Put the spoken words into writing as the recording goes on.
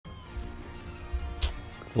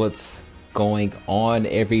What's going on,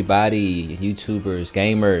 everybody? YouTubers,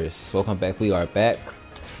 gamers, welcome back. We are back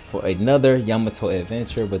for another Yamato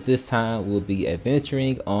Adventure, but this time we'll be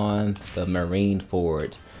adventuring on the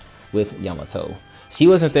Marineford with Yamato. She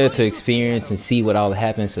wasn't there to experience and see what all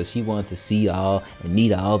happened, so she wanted to see all and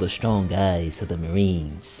meet all the strong guys of the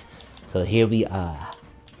Marines. So here we are.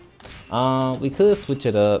 We could switch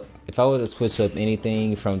it up. If I were to switch up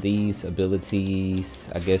anything from these abilities,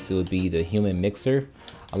 I guess it would be the human mixer.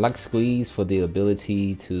 I like Squeeze for the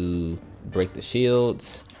ability to break the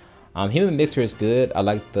shields. Human Mixer is good. I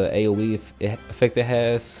like the AoE effect it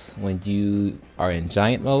has when you are in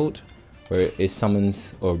giant mode, where it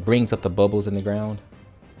summons or brings up the bubbles in the ground.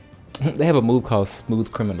 They have a move called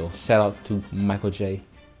Smooth Criminal. Shoutouts to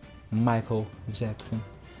Michael Jackson.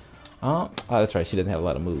 Oh, that's right. She doesn't have a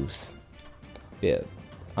lot of moves. Yeah.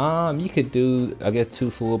 You could do, I guess, 2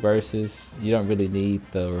 full bursts. You don't really need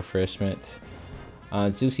the refreshment.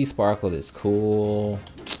 Juicy Sparkle is cool.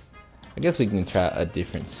 I guess we can try a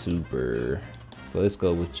different super. So let's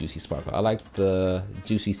go with Juicy Sparkle. I like the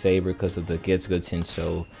Juicy Saber because of the Gets Good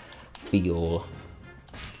Tensho feel.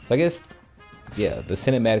 So I guess, yeah, the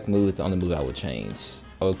cinematic move is the only move I would change.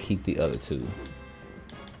 I would keep the other 2.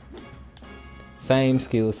 Same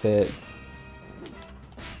skill set.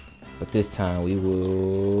 But this time we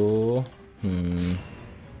will...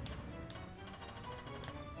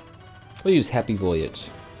 We'll use Happy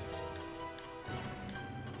Voyage.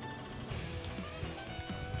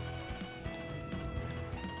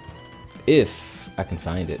 If I can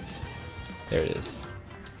find it. There it is.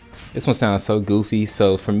 This one sounds so goofy,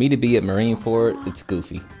 so for me to be at Marineford, it's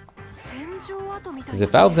goofy. Because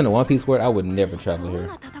if I was in a One Piece world, I would never travel here.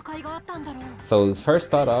 So first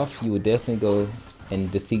start off, you would definitely go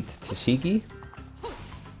and defeat Tashigi.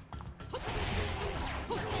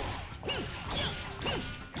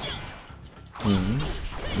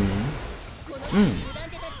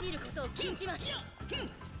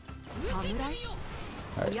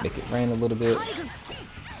 Alright, make it rain a little bit.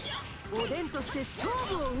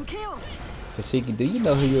 Tashigi, do you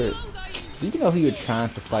know who you're trying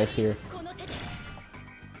to slice here?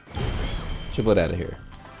 Triple out of here.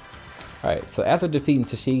 Alright, so after defeating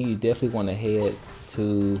Tashigi, you definitely want to head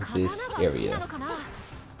to this area.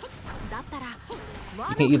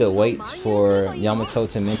 You can either wait for Yamato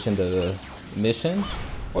to mention the mission,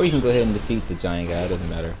 or you can go ahead and defeat the giant guy, it doesn't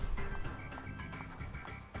matter.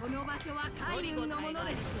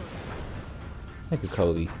 Look at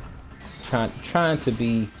Kobe. Trying to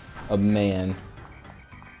be a man.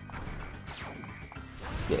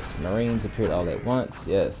 Yes, Marines appeared all at once.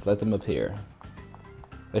 Yes, let them appear.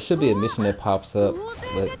 There should be a mission that pops up,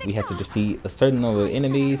 but we have to defeat a certain number of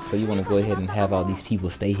enemies, so you want to go ahead and have all these people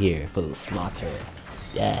stay here for the slaughter.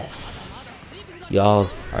 Yes. Y'all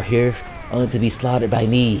are here only to be slaughtered by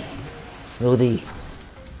me, Smoothie.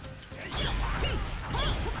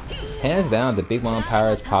 Hands down, the Big Mom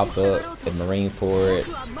Pirates popped up at Marineford.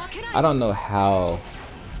 I don't know how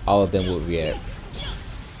all of them would react.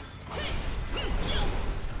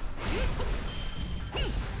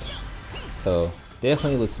 So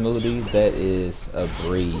definitely with Smoothie, that is a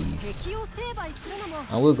breeze.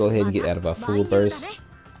 I will go ahead and get out of our full burst.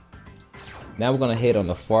 Now we're gonna head on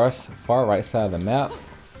the far right side of the map.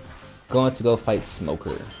 Going to go fight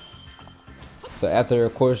Smoker. So after,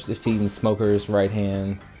 of course, defeating Smoker's right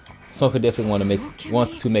hand, Smoker definitely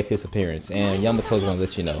wants to make his appearance, and Yamato's gonna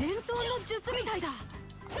let you know.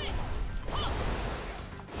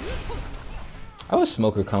 I wish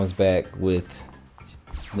Smoker comes back with,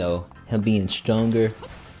 you know, him being stronger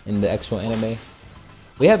in the actual anime.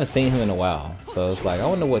 We haven't seen him in a while, so it's like, I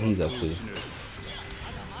wonder what he's up to.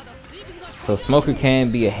 So Smoker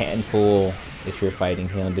can be a handful if you're fighting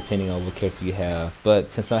him, depending on what character you have. But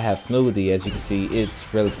since I have Smoothie, as you can see,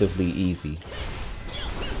 it's relatively easy.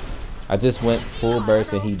 I just went full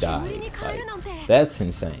burst and he died. Like, that's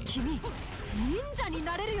insane.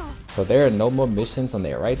 So there are no more missions on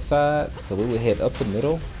their right side, so we will head up the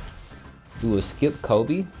middle. We will skip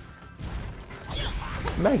Kobe.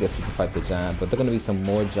 I guess we can fight the giant, but there are going to be some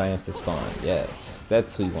more giants to spawn. Yes,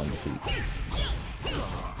 that's who you want to defeat.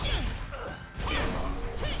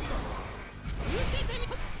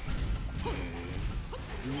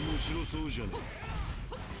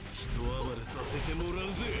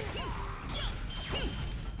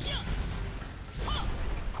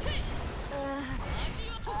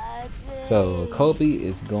 So Kobe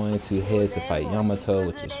is going to head to fight Yamato,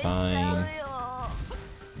 which is fine.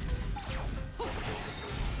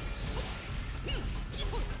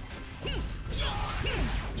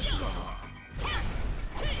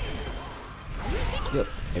 Yep,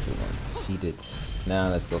 everyone's defeated. Now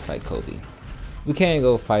let's go fight Kobe. We can't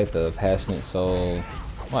go fight the Passionate Soul.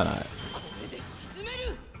 Why not?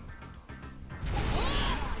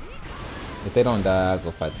 If they don't die, I'll go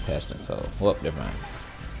fight the Passionate Soul. Well, never mind.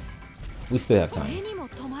 We still have time.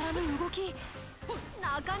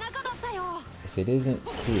 If it isn't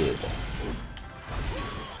Kid.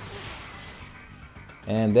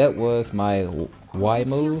 And that was my Y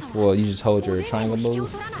move. Well, you just hold your triangle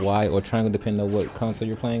move. Y or triangle depending on what console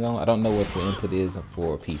you're playing on. I don't know what the input is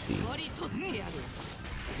for PC.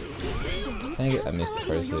 Dang it, I missed the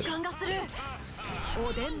first hit.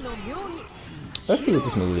 Let's see what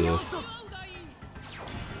this move is.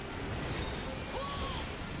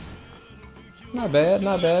 Not bad,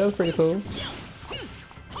 not bad. It was pretty cool.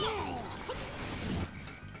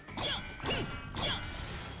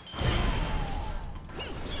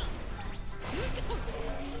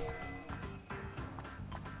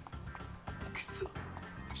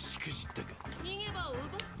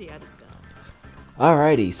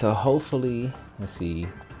 Alrighty, so hopefully, let's see.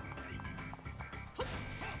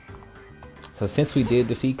 So since we did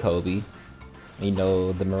defeat Kobe, you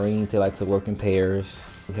know, the Marines, they like to work in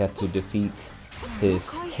pairs. We have to defeat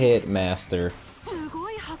his headmaster,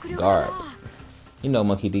 Garb. You know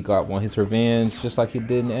Monkey D. Garb won his revenge just like he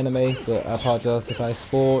did in the anime, but I apologize if I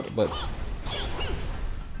spoiled, but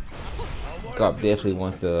Garb definitely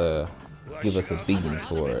wants to give us a beating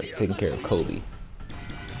for taking care of Kobe.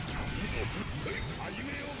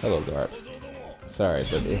 Hello, Garb. Sorry,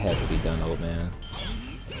 but it had to be done, old man.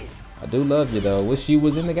 I do love you, though. Wish you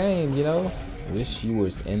was in the game, you know? Wish you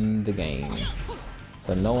was in the game.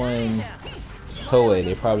 So knowing Toei,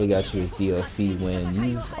 they probably got you as DLC when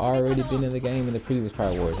you've already been in the game in the previous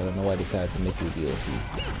Power Wars. I don't know why they decided to make you a DLC.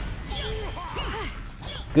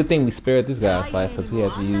 Good thing we spared this guy's life because we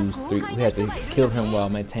had to kill him while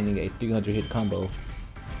maintaining a 300 hit combo.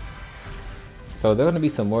 So there are going to be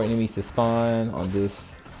some more enemies to spawn on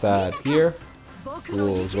this side here.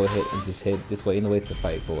 We'll go ahead and just head this way anyway to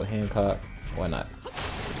fight for Hancock. Why not?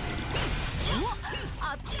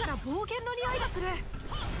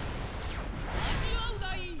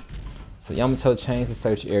 So Yamato changed the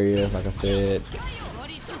search area, like I said.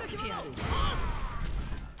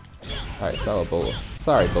 Alright, sorry Boa.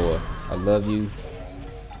 Sorry Boa. I love you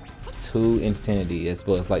to infinity, as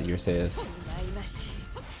well as Lightyear says.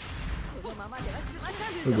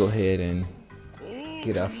 We'll go ahead and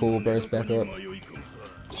get our full burst back up.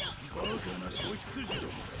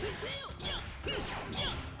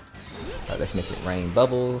 Alright, let's make it rain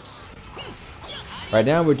bubbles. Right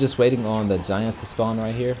now we're just waiting on the giant to spawn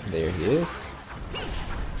right here. There he is.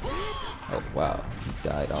 Oh wow, he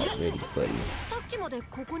died already, buddy.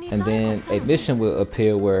 And then a mission will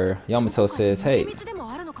appear where Yamato says, hey,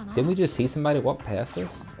 didn't we just see somebody walk past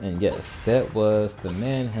us? And yes, that was the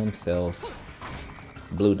man himself,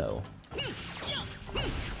 Bluno.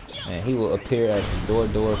 And he will appear at the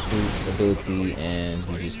Door Fruit's ability, and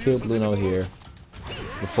you just kill Bluno here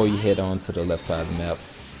before you head on to the left side of the map.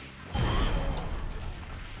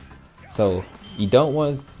 So you don't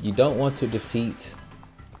want to defeat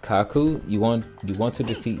Kaku. You want to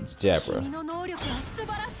defeat Jabra.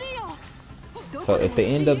 So if they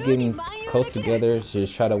end up getting close together,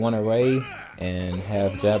 just try to run away and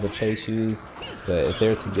have Jabra chase you. But if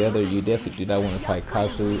they're together, you definitely do not want to fight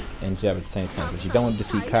Kaku and Jabra at the same time, because you don't want to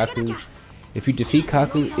defeat Kaku. If you defeat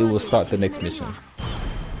Kaku, it will start the next mission.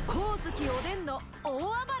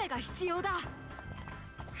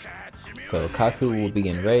 So Kaku will be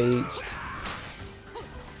enraged.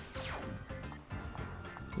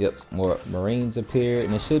 Yep, more Marines appear,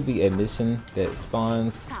 and it should be a mission that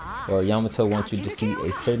spawns where Yamato wants you to defeat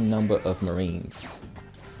a certain number of Marines.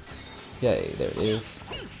 Yay, there it is.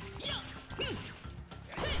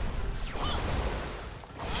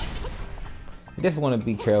 You definitely want to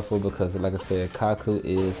be careful because, like I said, Kaku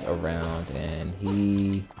is around, and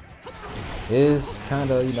he is kind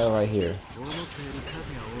of, you know, right here.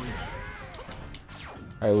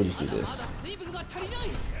 Alright, we'll just do this.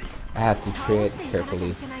 I have to tread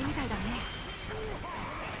carefully.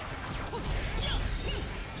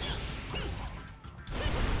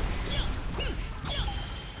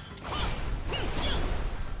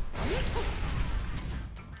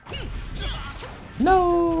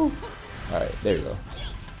 No! Alright, there you go.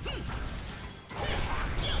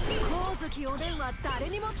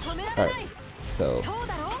 Alright, so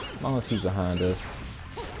as long as he's behind us.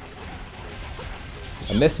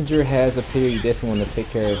 A messenger has appeared. You definitely want to take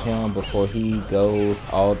care of him before he goes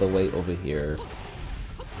all the way over here.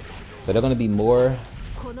 So there are going to be more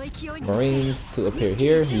Marines to appear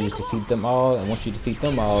here. You just defeat them all, and once you defeat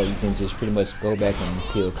them all, you can just pretty much go back and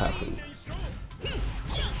kill Kaku.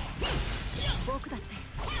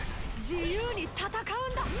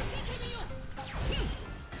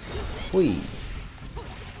 Whee.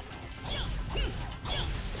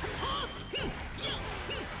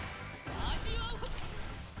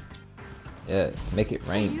 Yes, make it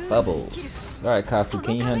rain bubbles. Alright, Kafu,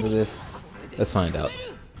 can you handle this? Let's find out.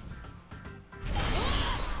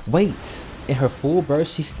 Wait, in her full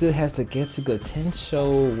burst, she still has the Getsuga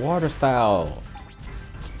Tensho water style.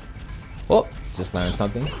 Oh, just learned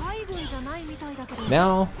something.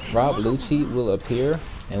 Now, Rob Lucci will appear,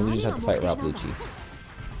 and we just have to fight Rob Lucci.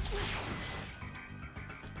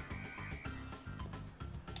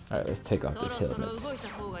 Alright, let's take off this helmet.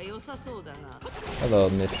 Hello,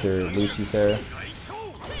 Mr. Lucci, sir.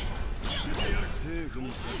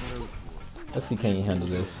 Let's see, can you handle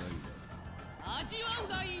this?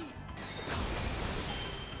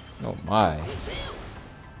 Oh my.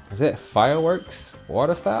 Is that fireworks?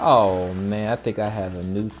 Water style? Oh man, I think I have a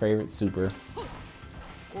new favorite super.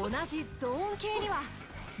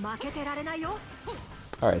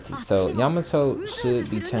 Alright, so Yamato should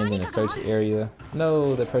be changing the search area.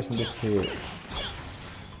 No, the person disappeared.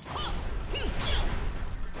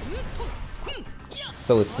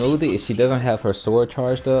 So with Smoothie, if she doesn't have her sword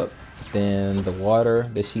charged up, then the water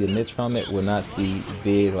that she emits from it will not be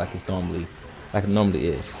big like it normally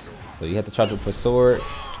is. So you have to charge up her sword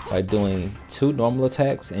by doing 2 normal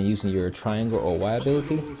attacks and using your triangle or Y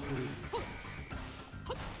ability.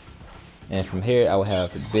 And from here, I will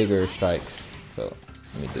have bigger strikes. So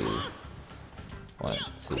let me do 1,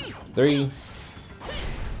 2, 3.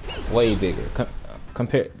 Way bigger.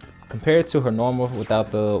 Compared to her normal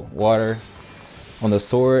without the water on the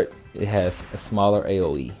sword, it has a smaller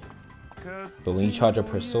AoE. But when you charge up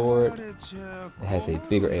her sword, it has a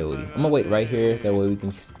bigger AoE. I'm gonna wait right here, that way we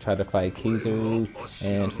can try to fight Kizaru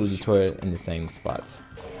and Fujitora in the same spot.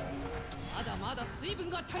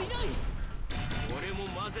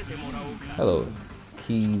 Hello,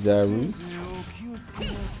 Kizaru.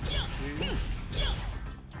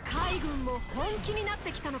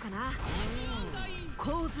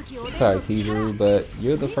 Sorry, Kizaru, but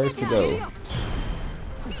you're the first to go.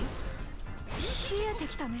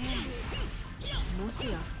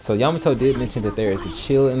 So Yamato did mention that there is a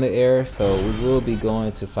chill in the air, so we will be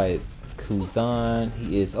going to fight Kuzan.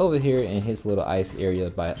 He is over here in his little ice area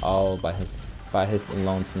by his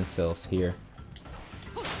lonesome self here,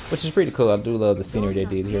 which is pretty cool. I do love the scenery they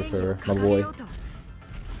did here for my boy.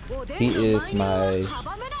 He is my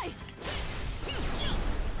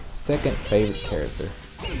second favorite character.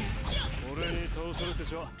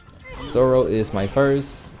 Zoro is my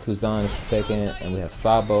first, Kuzan is second, and we have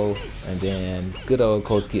Sabo, and then good old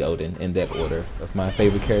Kosuke Oden in that order of my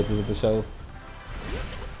favorite characters of the show.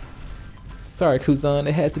 Sorry, Kuzan,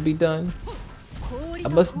 it had to be done. I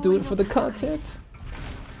must do it for the content.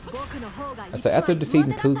 So after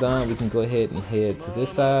defeating Kuzan, we can go ahead and head to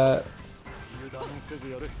this side.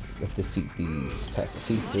 Let's defeat these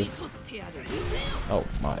pacifistas. Oh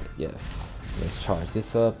my, yes. Let's charge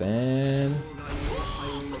this up and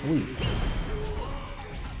we.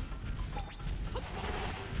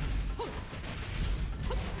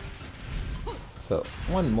 So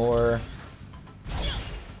one more.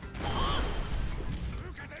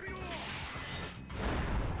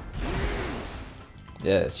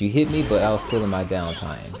 Yes, you hit me, but I was still in my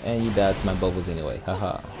downtime, and you died to my bubbles anyway.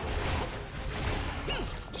 Haha.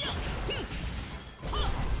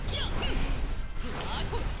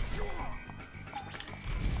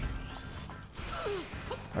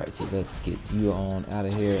 Alright, so let's get you on out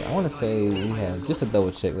of here. I want to say we have, just a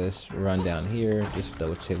double check, let's run down here. Just a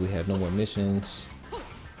double check, we have no more missions.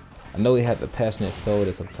 I know we have the Passionate Soul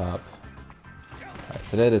that's up top. Alright,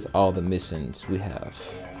 so that is all the missions we have.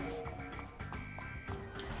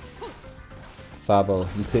 Sabo,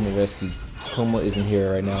 you couldn't rescue. Kuma isn't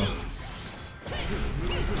here right now.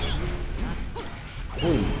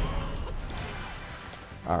 Ooh.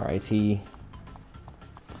 Alrighty.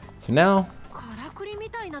 So now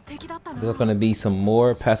there's gonna be some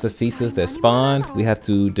more pacifistas that spawned. We have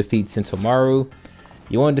to defeat Sentomaru.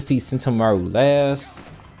 You want to defeat Sentomaru last.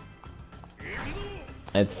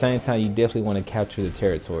 At the same time, you definitely want to capture the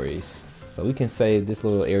territories. So we can save this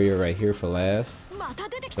little area right here for last.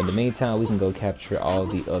 But in the meantime, we can go capture all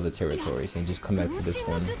the other territories and just come back to this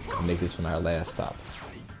one and make this one our last stop.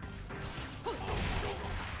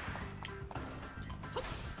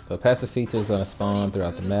 So pacifistas are gonna spawn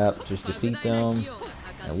throughout the map. Just defeat them,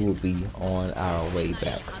 and we will be on our way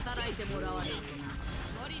back.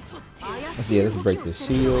 So yeah, let's break this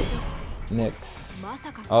shield next.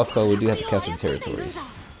 Also, we do have to capture the territories.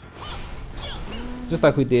 Just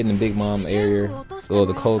like we did in the Big Mom area, or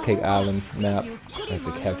the Cold Cake Island map. You have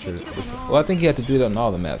to capture. Well, I think you have to do that on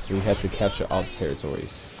all the maps. We have to capture all the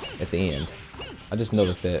territories at the end. I just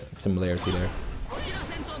noticed that similarity there.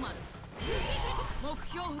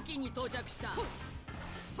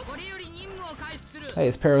 Hey,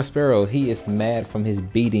 it's Sparrow. He is mad from his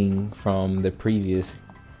beating from the previous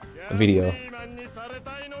video.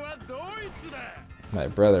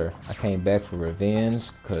 Like, brother, I came back for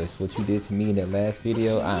revenge because what you did to me in that last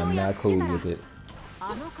video, I am not cool with it.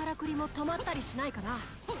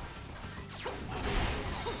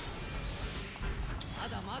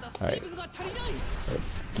 Alright,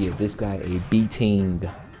 let's give this guy a beating.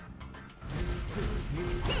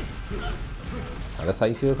 Oh, that's how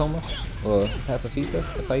you feel, Coma? Well, Pacifista,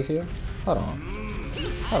 that's how you feel? Hold on.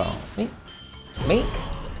 Hold on. Mink. Mink.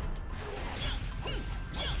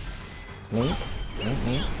 Mink. Mink.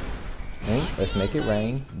 Mink. Mink. Let's make it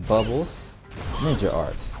rain. Bubbles. Ninja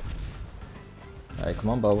art. Alright,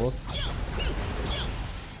 come on, Bubbles.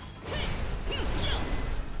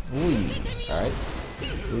 Wee. Alright.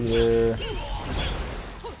 Leader.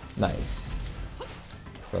 Nice.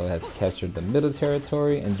 So I have to capture the middle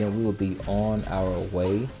territory and then we will be on our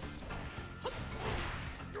way.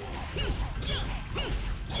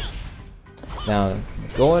 Now,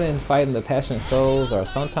 going and fighting the Passionate Souls are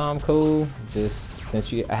sometimes cool, just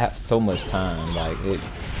since I have so much time, like it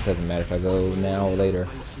doesn't matter if I go now or later.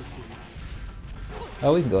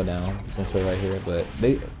 Oh, we can go now since we're right here, but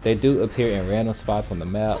they do appear in random spots on the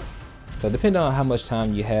map. So depending on how much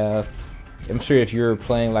time you have, I'm sure if you're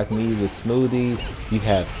playing like me with Smoothie, you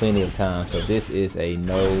have plenty of time. So this is a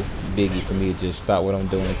no biggie for me to just stop what I'm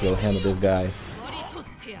doing to go handle this guy.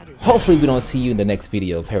 Hopefully we don't see you in the next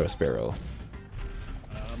video, Sparrow.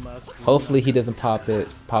 Hopefully he doesn't pop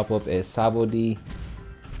up as Sabodi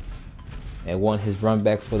and want his run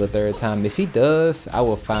back for the third time. If he does, I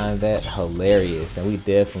will find that hilarious and we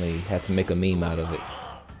definitely have to make a meme out of it.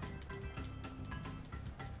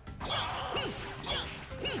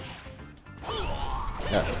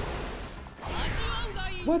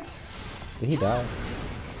 What? Did he die?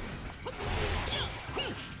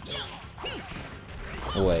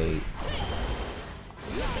 Wait.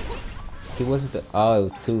 He wasn't the. Oh, it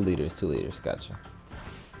was 2 leaders. 2 leaders. Gotcha.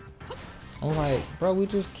 I'm like, bro, we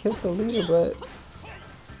just killed the leader, but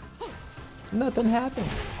nothing happened.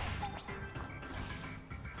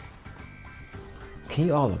 Can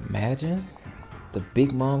you all imagine? The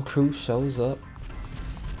Big Mom crew shows up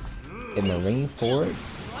in Marineford,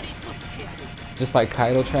 just like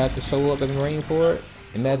Kaido tried to show up in Marineford.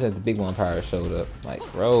 Imagine if the Big Mom Pirate showed up. Like,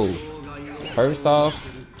 bro, first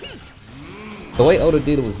off, the way Oda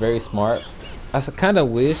did it was very smart. I kind of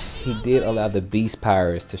wish he did allow the Beast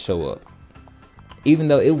Pirates to show up, even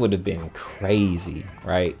though it would have been crazy,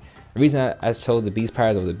 right? The reason I chose the Beast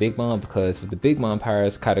Pirates over the Big Mom, because with the Big Mom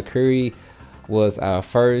Pirates, Katakuri was our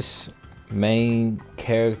first main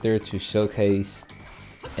character to showcase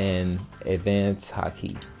and advance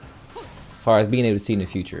Haki, as far as being able to see in the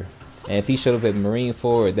future. And if he showed up at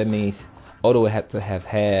Marineford, that means Oda would have to have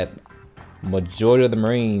had majority of the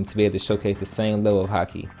Marines to be able to showcase the same level of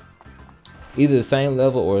Haki, either the same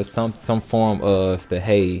level or some form of the,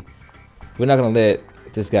 hey, we're not gonna let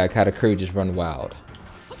this guy Katakuri just run wild.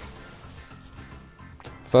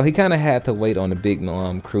 So he kind of had to wait on the Big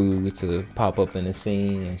Mom crew to pop up in the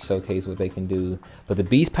scene and showcase what they can do. But the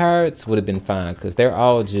Beast Pirates would have been fine because they're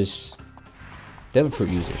all just Devil Fruit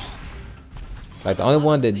users. Like, the only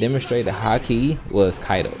one that demonstrated Haki was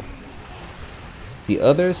Kaido. The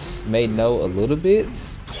others may know a little bit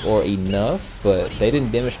or enough, but they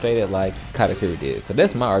didn't demonstrate it like Katakuri did. So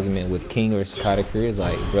that's my argument with King versus Katakuri. Is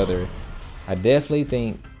like, brother, I definitely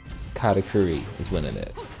think Katakuri is winning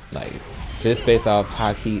it. Like, just based off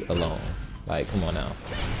Haki alone. Like, come on now.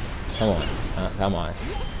 Come on. Come on.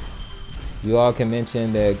 You all can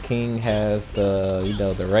mention that King has the, you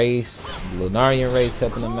know, the race, the Lunarian race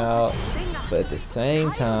helping him out. But at the same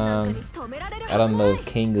time, I don't know if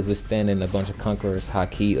King is withstanding a bunch of Conqueror's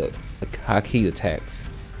Haki attacks.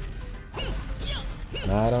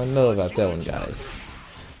 I don't know about that one, guys.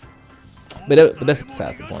 But that's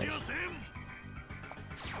besides the point.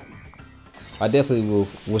 I definitely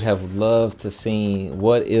would have loved to see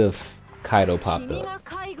what if Kaido popped up.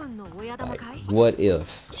 Like, what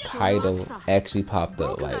if Kaido actually popped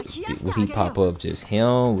up? Like, would he pop up just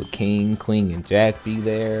him? Would King, Queen, and Jack be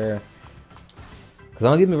there? Because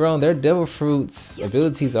don't get me wrong, their Devil Fruit's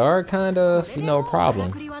abilities are kind of, you know, a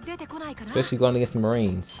problem. Especially going against the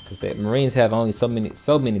Marines. Because the Marines have only so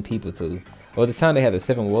many people to. Well, at the time they had the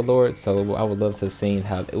 7 Warlords, so I would love to have seen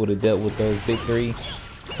how it would have dealt with those big 3.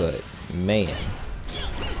 But man,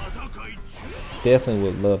 definitely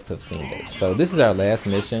would love to have seen that. So this is our last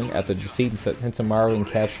mission after defeating Hintamaru and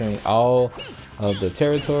capturing all of the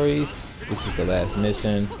territories. This is the last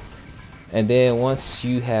mission, and then once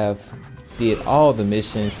you have did all the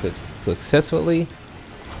missions successfully,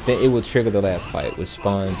 then it will trigger the last fight, which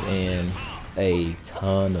spawns in a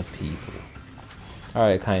ton of people. All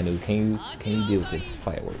right, Kainu, can you deal with this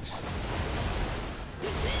fireworks,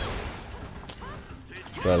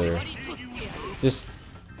 brother? Just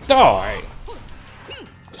die.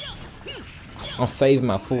 I'm saving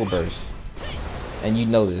my full burst, and you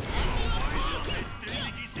know this.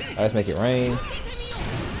 Let's make it rain.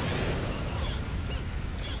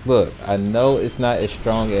 Look, I know it's not as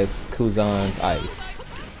strong as Kuzan's ice,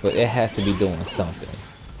 but it has to be doing something.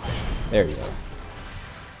 There we go.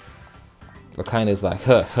 But kind of is like,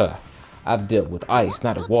 I've dealt with ice,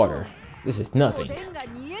 not water. This is nothing.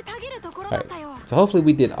 Alright, so hopefully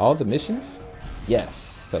we did all the missions. Yes.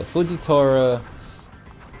 So Fujitora,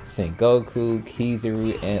 Sengoku,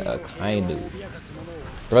 Kizuru, and Akainu.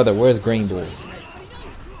 Brother, where's Green Bull?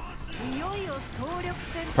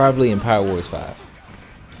 Probably in Power Wars 5.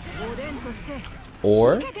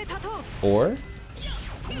 Or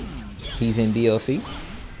he's in DLC.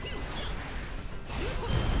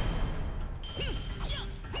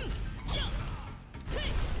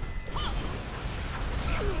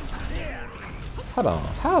 Hold on,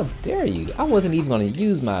 how dare you? I wasn't even gonna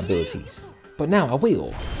use my abilities, but now I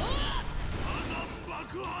will.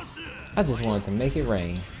 I just wanted to make it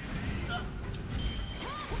rain.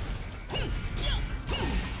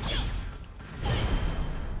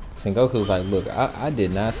 Sengoku's like, look, I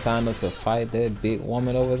did not sign up to fight that big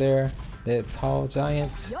woman over there, that tall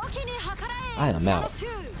giant. I am out.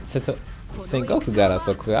 Sengoku got out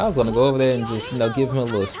so quick, I was gonna go over there and just, give him a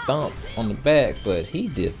little stomp on the back, but he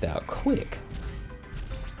dipped out quick.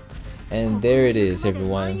 And there it is,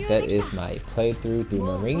 everyone. That is my playthrough through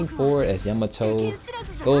Marineford as Yamato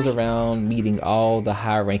goes around meeting all the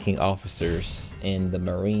high-ranking officers in the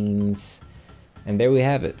Marines. And there we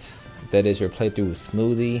have it. That is your playthrough with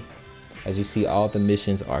Smoothie. As you see, all the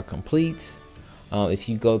missions are complete. If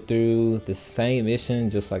you go through the same mission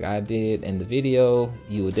just like I did in the video,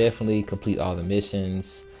 you will definitely complete all the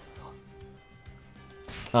missions.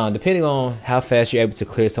 Depending on how fast you're able to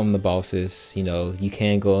clear some of the bosses, you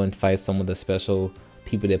can go and fight some of the special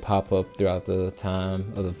people that pop up throughout the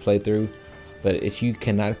time of the playthrough. But if you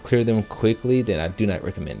cannot clear them quickly, then I do not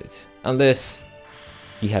recommend it, unless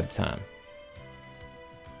you have the time.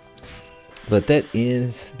 But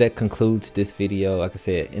that concludes this video. Like I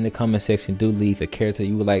said, in the comment section, do leave a character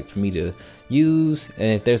you would like for me to use,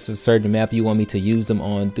 and if there's a certain map you want me to use them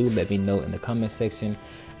on, do let me know in the comment section,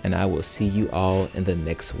 and I will see you all in the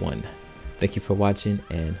next one. Thank you for watching,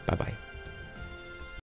 and bye bye.